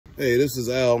Hey, this is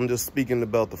Al. I'm just speaking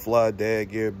about the Fly Dad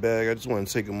Gear bag. I just want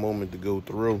to take a moment to go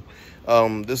through.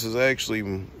 This is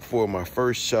actually for my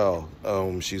first child.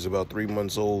 She's about 3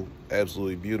 months old,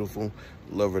 absolutely beautiful,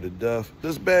 love her to death.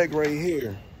 This bag right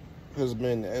here has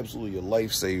been absolutely a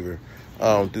lifesaver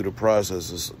through the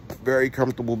process. It's a very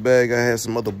comfortable bag. I have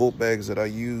some other boat bags that I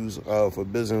use for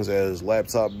business as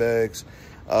laptop bags.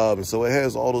 So it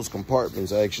has all those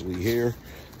compartments actually here.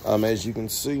 As you can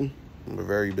see, I'm a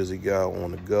very busy guy on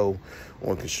the go,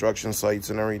 on construction sites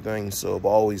and everything, so I've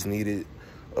always needed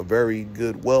a very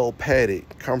good,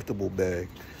 well-padded, comfortable bag.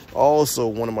 Also,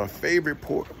 one of my favorite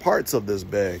parts of this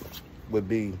bag would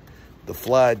be the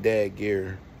Fly Dad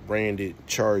Gear branded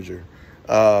charger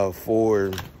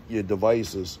for your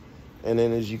devices. And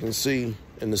then as you can see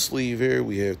in the sleeve here,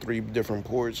 we have 3 different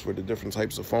ports for the different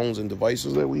types of phones and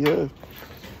devices that we have.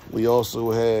 We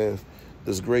also have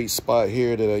this great spot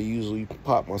here that I usually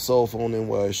pop my cell phone in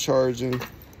while it's charging.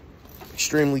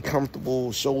 Extremely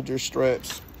comfortable shoulder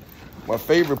straps. My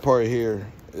favorite part here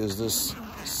is this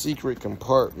secret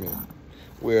compartment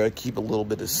where I keep a little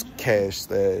bit of cash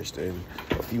stashed and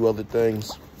a few other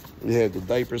things. We have the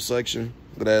diaper section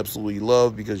that I absolutely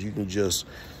love because you can just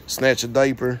snatch a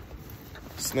diaper,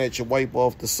 snatch a wipe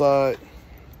off the side,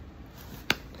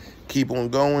 keep on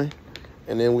going,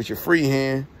 and then with your free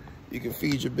hand, you can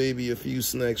feed your baby a few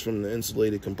snacks from the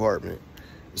insulated compartment.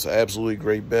 It's an absolutely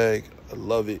great bag. I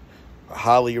love it. I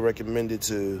highly recommend it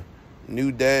to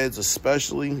new dads,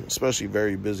 especially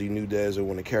very busy new dads that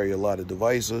want to carry a lot of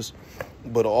devices,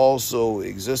 but also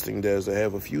existing dads that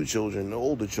have a few children and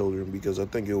older children, because I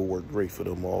think it will work great for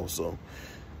them also.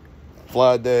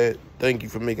 Fly Dad, thank you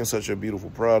for making such a beautiful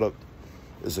product.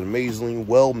 It's an amazingly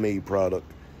well-made product,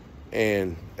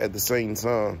 and at the same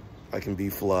time, I can be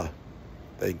fly.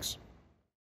 Thanks.